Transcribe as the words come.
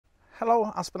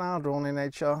Hello, Aspen Drone in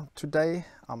Nature. Today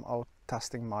I'm out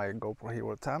testing my GoPro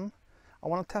Hero 10. I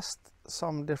want to test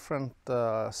some different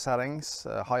settings,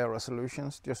 higher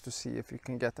resolutions, just to see if you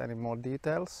can get any more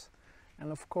details.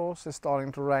 And of course it's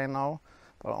starting to rain now,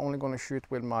 but I'm only going to shoot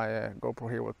with my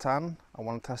GoPro Hero 10. I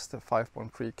want to test the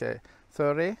 5.3K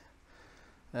 30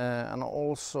 and I'm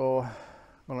also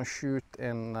going to shoot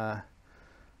in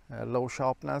low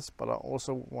sharpness, but I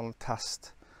also want to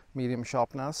test medium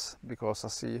sharpness because I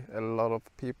see a lot of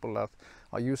people that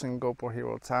are using GoPro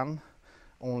Hero 10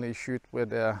 only shoot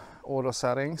with the auto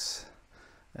settings,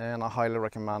 and I highly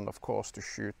recommend, of course, to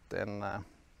shoot in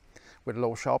with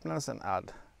low sharpness and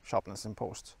add sharpness in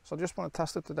post. So I just want to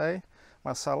test it today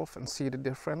myself and see the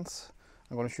difference.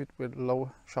 I'm going to shoot with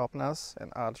low sharpness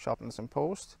and add sharpness in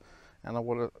post, and I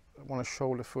want to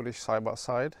show the footage side by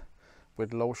side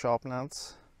with low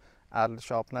sharpness, added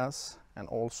sharpness, and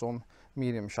also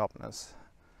medium sharpness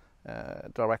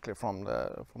directly from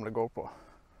the GoPro.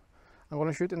 I'm going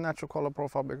to shoot in natural color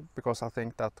profile because I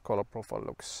think that color profile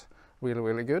looks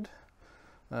really good.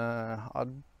 I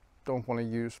don't want to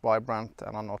use vibrant,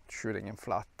 and I'm not shooting in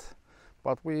flat,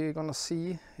 but we're gonna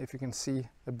see if you can see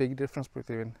a big difference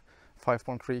between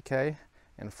 5.3K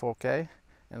and 4K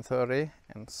and 30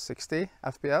 and 60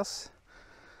 FPS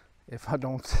if I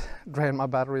don't drain my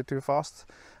battery too fast.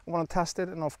 I want to test it,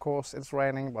 and of course it's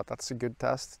raining, but that's a good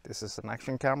test. This is an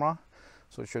action camera,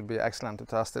 so it should be excellent to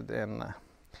test it in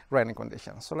raining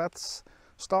conditions. So let's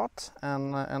start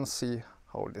and see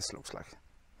how this looks like.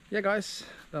 Yeah guys,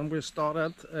 then we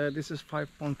started. This is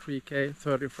 5.3K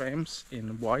 30 frames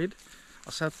in wide. I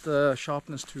set the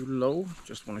sharpness to low,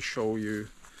 just want to show you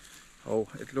how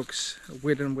it looks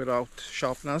with and without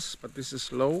sharpness, but this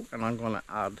is low and I'm gonna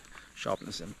add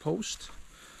sharpness in post.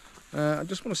 I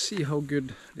just want to see how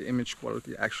good the image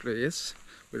quality actually is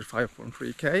with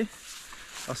 5.3K.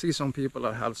 I see some people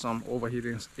that had some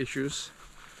overheating issues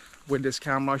with this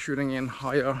camera shooting in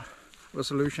higher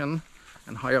resolution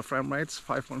and higher frame rates.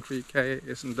 5.3K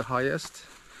isn't the highest.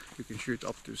 You can shoot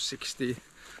up to 60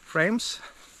 frames.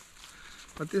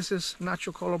 But this is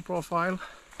natural color profile,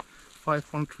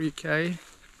 5.3K,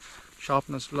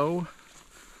 sharpness low,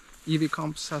 EV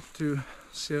comp set to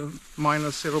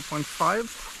 -0.5,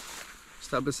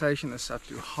 stabilization is set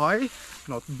to high,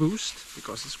 not boost,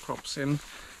 because it crops in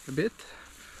a bit.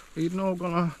 We're now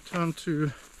gonna turn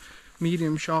to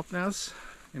medium sharpness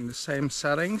in the same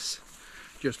settings,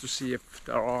 just to see if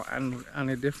there are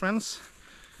any difference.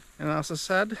 And as I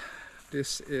said,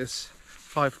 this is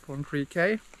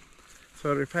 5.3K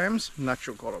 30 frames,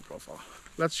 natural color profile.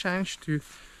 Let's change to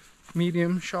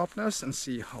medium sharpness and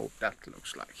see how that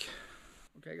looks like.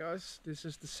 Okay guys, this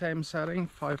is the same setting,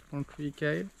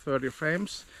 5.3K 30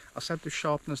 frames. I set the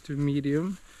sharpness to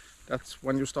medium. That's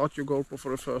when you start your GoPro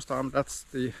for the first time. That's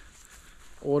the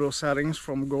auto settings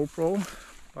from GoPro,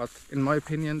 but in my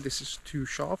opinion this is too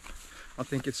sharp. I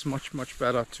think it's much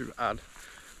better to add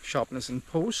sharpness in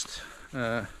post.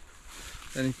 Then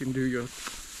you can do your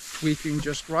tweaking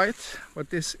just right. But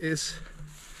this is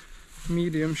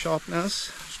medium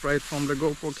sharpness straight from the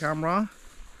GoPro camera.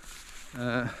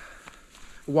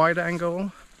 Wide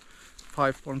angle,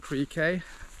 5.3K.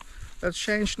 Let's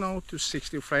change now to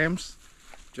 60 frames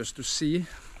just to see.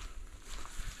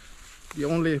 The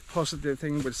only positive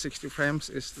thing with 60 frames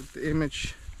is that the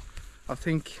image, I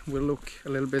think, will look a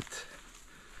little bit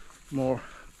more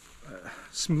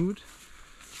smooth.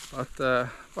 But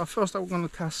first I'm going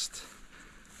to test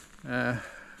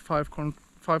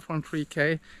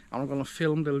 5.3K. I'm going to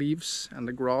film the leaves and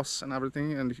the grass and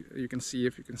everything, and you can see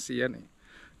if you can see any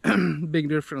big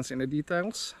difference in the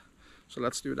details. So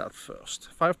let's do that first.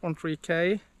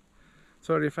 5.3K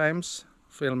 30 frames,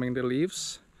 filming the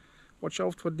leaves. Watch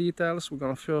out for details. We're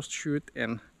gonna first shoot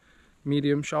in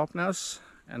medium sharpness,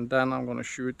 and then I'm gonna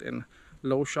shoot in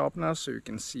low sharpness so you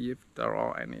can see if there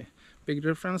are any big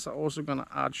difference. I'm also gonna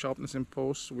add sharpness in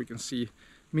post so we can see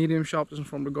medium sharpness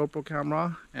from the GoPro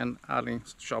camera and adding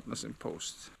sharpness in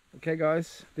post. Okay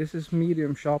guys, this is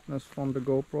medium sharpness from the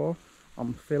GoPro.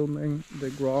 I'm filming the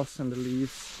grass and the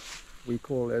leaves. We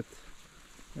call it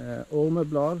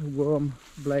ormeblad, worm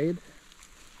blade.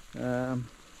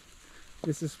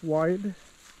 This is wide,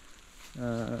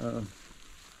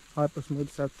 hypersmooth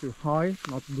set to high,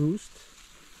 not boost.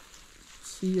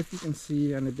 See if you can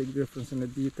see any big difference in the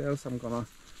details. I'm gonna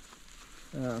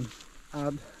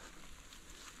add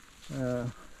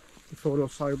the photo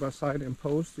side by side in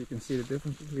post. You can see the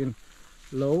difference between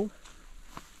low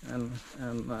and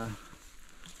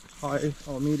high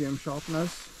or medium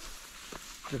sharpness,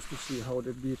 just to see how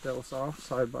the details are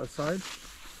side by side.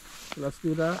 So let's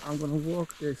do that. I'm gonna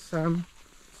work the same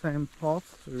path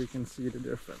so we can see the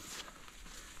difference.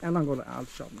 and I'm gonna add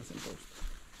sharpness in post.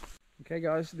 Okay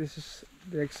guys, this is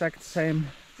the exact same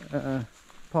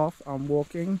path I'm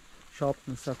walking,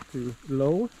 sharpness set to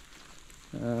low.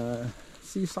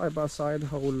 See side by side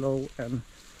how low and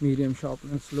medium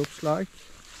sharpness looks like,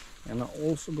 and I'm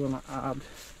also gonna add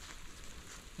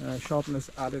sharpness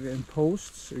added in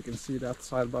post, so you can see that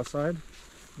side by side.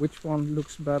 Which one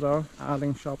looks better,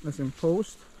 adding sharpness in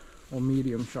post or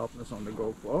medium sharpness on the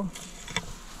GoPro?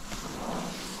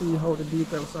 See how the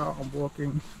details are. I'm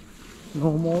walking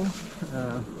normal,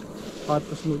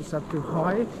 hyper smooth set to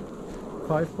high,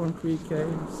 5.3K,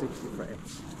 60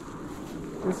 frames.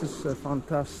 This is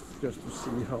fantastic just to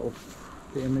see how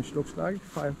the image looks like,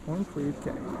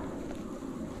 5.3K.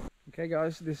 Okay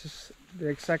guys, this is the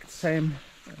exact same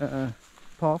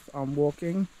path I'm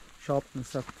walking, sharpness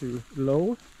set to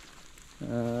low.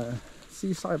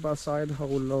 See side by side how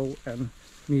low and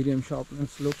medium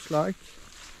sharpness looks like,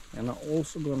 and I'm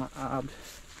also gonna add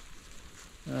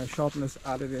sharpness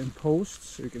added in post,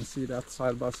 so you can see that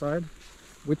side by side.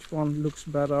 Which one looks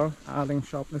better, adding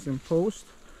sharpness in post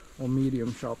or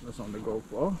medium sharpness on the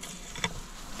GoPro?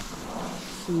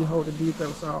 See how the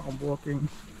details are. I'm walking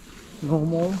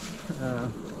normal,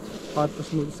 hyper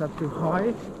smooth set to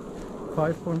high,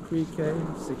 5.3K,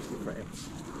 60 frames.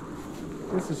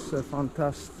 This is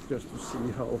fantastic just to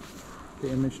see how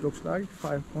the image looks like,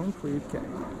 5.3K.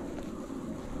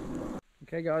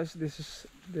 Okay guys, this is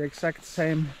the exact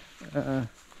same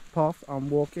path I'm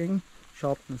walking,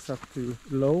 sharpness set to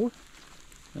low.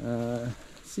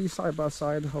 See side by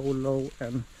side how low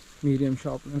and medium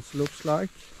sharpness looks like,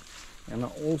 and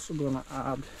I'm also gonna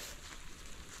add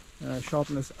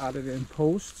sharpness added in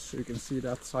post, so you can see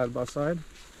that side by side.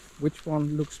 Which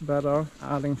one looks better,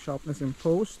 adding sharpness in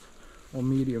post or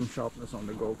medium sharpness on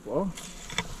the GoPro?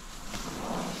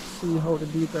 See how the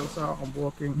details are. I'm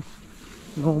walking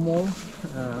normal,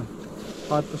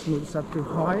 hyper smooth set to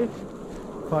high,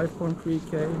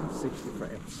 5.3K, 60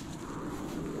 frames.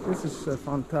 This is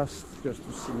fantastic just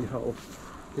to see how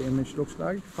the image looks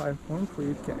like,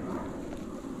 5.3K.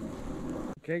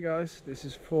 Okay guys, this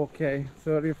is 4K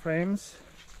 30 frames,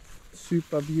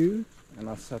 super view, and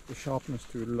I set the sharpness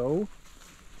to low.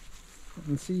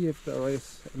 And see if there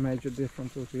is a major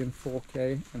difference between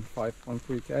 4K and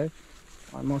 5.3K.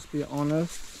 I must be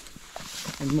honest,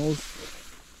 in most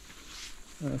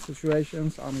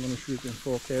situations I'm going to shoot in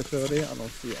 4K 30. I don't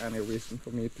see any reason for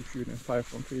me to shoot in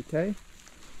 5.3K.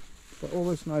 But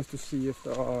always nice to see if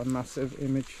there are a massive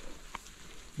image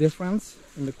difference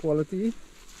in the quality.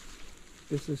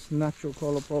 This is natural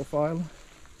color profile,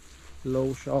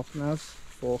 low sharpness,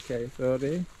 4K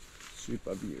 30,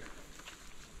 super view.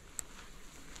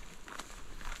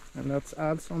 And let's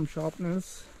add some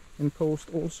sharpness in post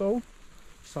also,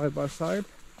 side by side,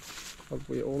 but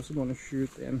we're also going to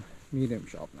shoot in medium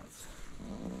sharpness.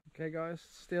 Okay guys,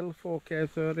 still 4K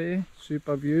 30,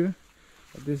 super view,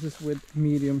 but this is with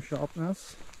medium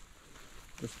sharpness.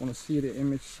 Just want to see the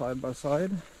image side by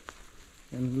side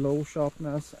in low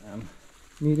sharpness and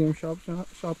medium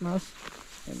sharpness,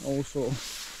 and also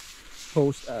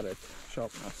post added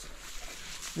sharpness.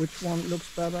 Which one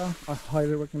looks better? I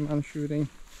highly recommend shooting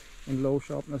in low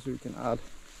sharpness, so you can add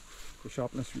the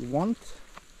sharpness you want.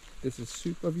 This is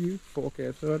super view,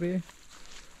 4K 30,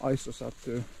 ISO set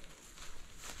to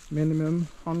minimum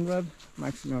 100,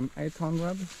 maximum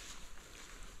 800.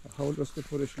 How does the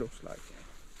footage looks like?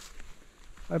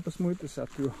 Hyper smooth is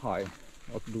set to high,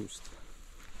 not boost.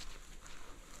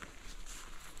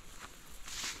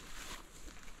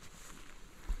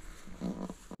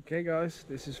 Okay guys,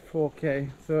 this is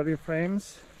 4K 30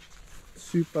 frames,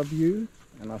 super view,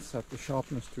 and I set the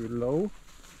sharpness to low.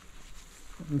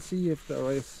 And see if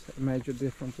there is a major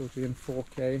difference between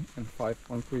 4K and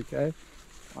 5.3K.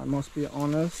 I must be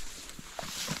honest,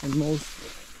 in most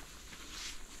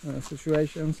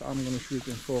situations I'm going to shoot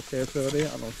in 4K 30.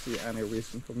 I don't see any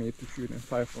reason for me to shoot in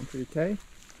 5.3K.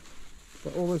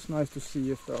 But always nice to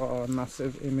see if there are a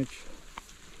massive image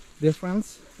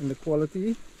difference in the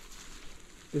quality.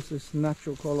 This is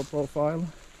natural color profile,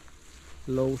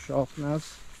 low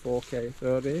sharpness, 4K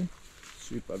 30,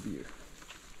 super view.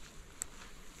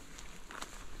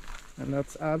 And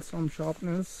let's add some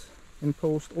sharpness in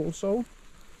post also,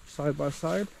 side by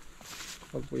side,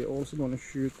 but we're also going to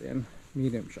shoot in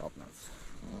medium sharpness.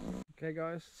 Okay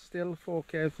guys, still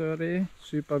 4K 30,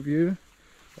 super view,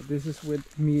 but this is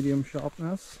with medium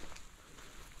sharpness.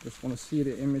 Just want to see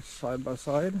the image side by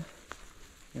side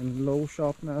in low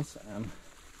sharpness and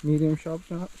medium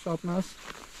sharpness,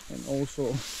 and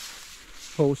also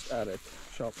post added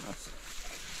sharpness.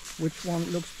 Which one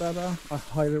looks better? I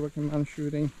highly recommend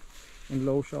shooting in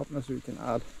low sharpness, so you can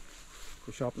add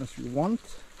the sharpness you want.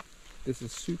 This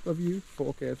is Super View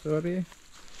 4K 30,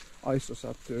 ISO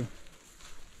set to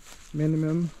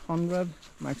minimum 100,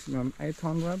 maximum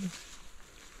 800.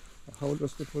 How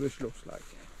does the footage look like?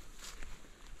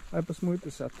 Hyper smooth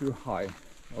is set to high,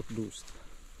 not boost.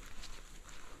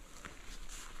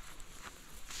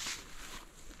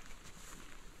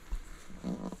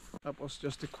 That was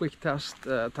just a quick test,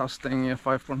 testing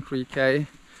 5.3K,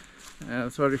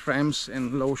 30 frames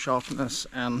in low sharpness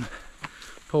and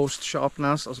post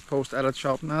sharpness, as post edit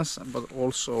sharpness, but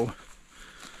also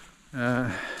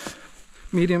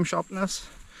medium sharpness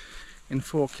in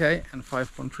 4K and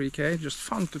 5.3K. Just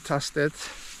fun to test it.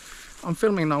 I'm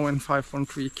filming now in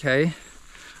 5.3K.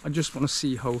 I just want to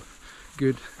see how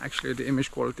good actually the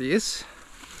image quality is.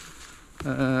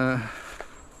 I'm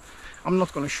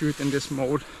not going to shoot in this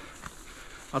mode,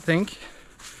 I think.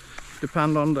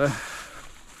 Depend on the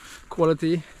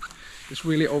quality. It's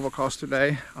really overcast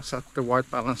today. I set the white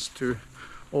balance to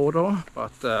auto,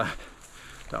 but the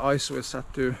ISO is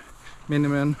set to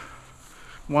minimum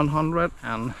 100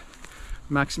 and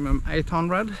maximum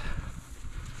 800.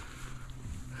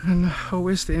 And how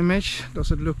is the image?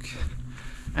 Does it look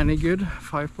any good?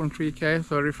 5.3K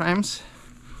 30 frames.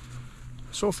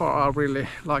 So far I really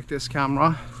like this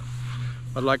camera,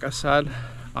 but like I said,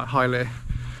 I highly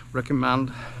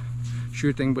recommend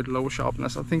shooting with low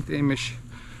sharpness. I think the image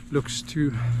looks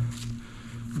too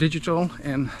digital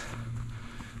in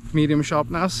medium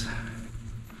sharpness.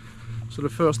 So the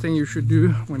first thing you should do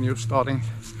when you're starting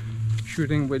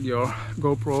shooting with your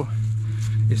GoPro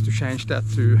is to change that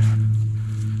to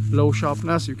low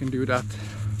sharpness. You can do that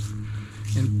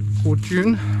in Pro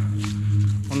Tune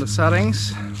on the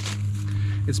settings.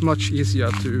 It's much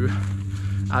easier to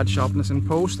add sharpness in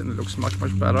post and it looks much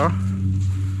better.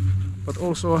 But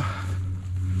also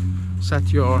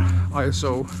set your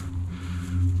ISO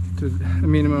to the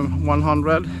minimum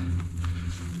 100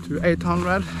 to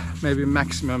 800, maybe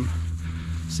maximum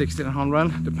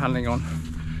 1600, depending on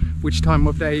which time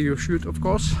of day you shoot, of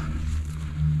course.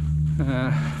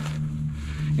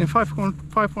 In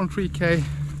 5.3K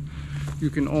you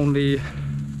can only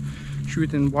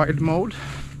shoot in wide mode,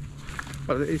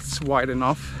 but it's wide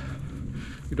enough.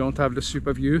 You don't have the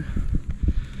super view,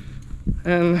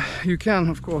 and you can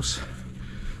of course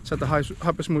set the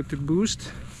hyper smooth to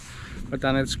boost, but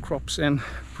then it crops in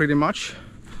pretty much.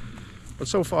 But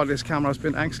so far this camera has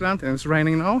been excellent, and it's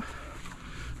raining now.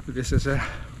 So this is a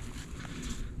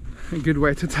good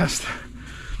way to test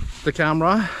the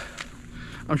camera.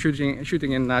 I'm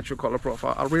shooting in natural color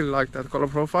profile. I really like that color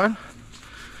profile.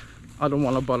 I don't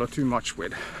want to bother too much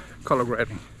with color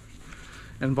grading,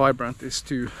 and vibrant is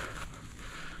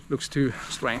looks too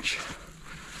strange,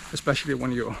 especially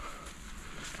when you're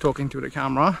talking to the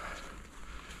camera.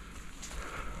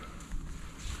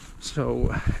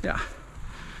 So yeah,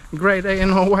 great day in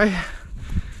Norway.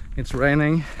 It's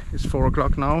raining. It's 4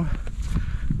 o'clock now.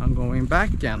 I'm going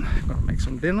back and gonna make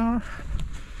some dinner.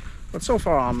 But so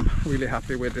far I'm really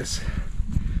happy with this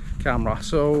camera.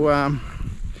 So I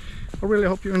really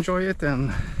hope you enjoy it,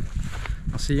 and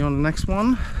I'll see you on the next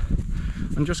one.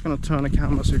 I'm just gonna turn the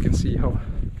camera so you can see how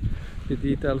the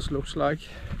details looks like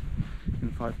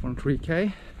in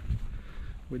 5.3K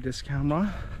with this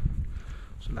camera.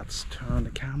 So let's turn the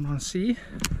camera and see.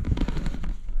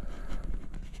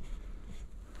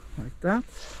 Like that.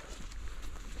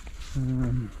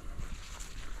 I'm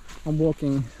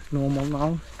walking normal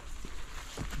now,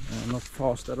 not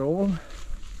fast at all,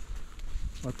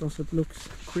 but does it look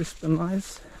crisp and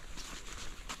nice?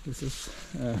 This is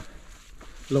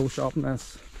low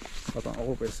sharpness, but I'm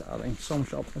always adding some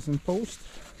sharpness in post.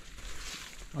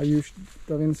 I use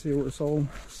Davinci Resolve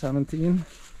 17.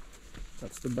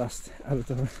 That's the best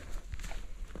editor,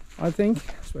 I think,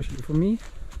 especially for me.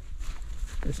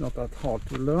 It's not that hard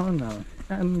to learn,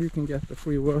 and you can get the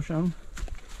free version.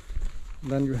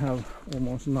 Then you have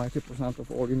almost 90% of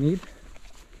all you need.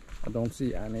 I don't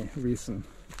see any reason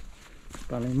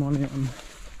spending money on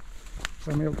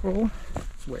Premiere Pro.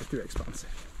 It's way too expensive.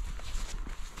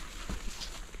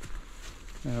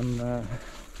 And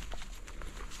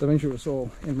Davinci Resolve,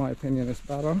 in my opinion, is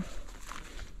better.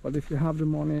 But if you have the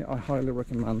money, I highly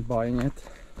recommend buying it.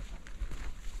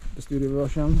 The studio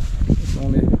version is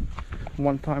only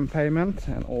one-time payment,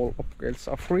 and all upgrades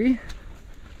are free.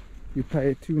 You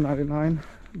pay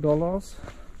 $299.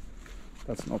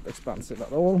 That's not expensive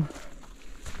at all.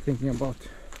 Thinking about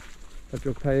that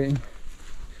you're paying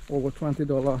over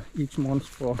 $20 each month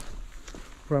for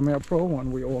Premiere Pro,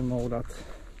 and we all know that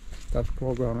that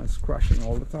program is crashing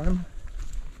all the time.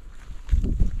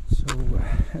 So,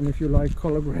 and if you like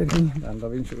color grading, then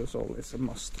Davinci Resolve is a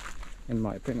must, in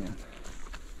my opinion.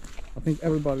 I think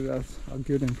everybody that are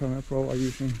good in Premiere Pro are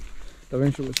using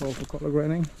Davinci Resolve for color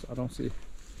grading, so I don't see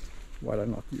why they're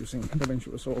not using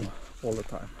Davinci Resolve all the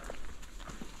time.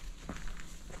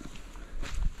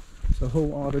 So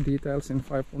how are the details in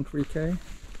 5.3K?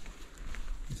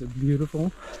 Is it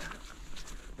beautiful?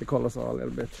 The colors are a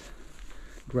little bit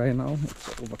grey now,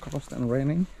 it's overcast and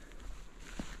raining.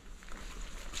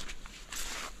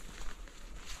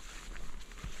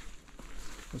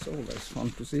 It's always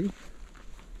fun to see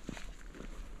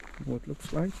what it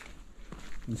looks like,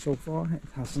 and so far it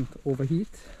hasn't overheat,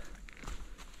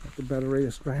 but the battery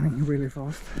is draining really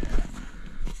fast.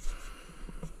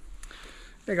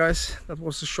 Hey guys, that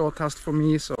was a short test for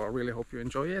me, so I really hope you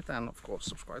enjoy it, and of course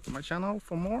subscribe to my channel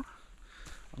for more.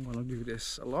 I'm gonna do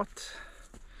this a lot.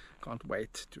 Can't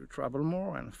wait to travel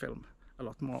more and film a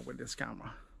lot more with this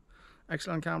camera.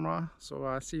 Excellent camera,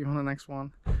 so see you on the next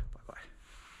one.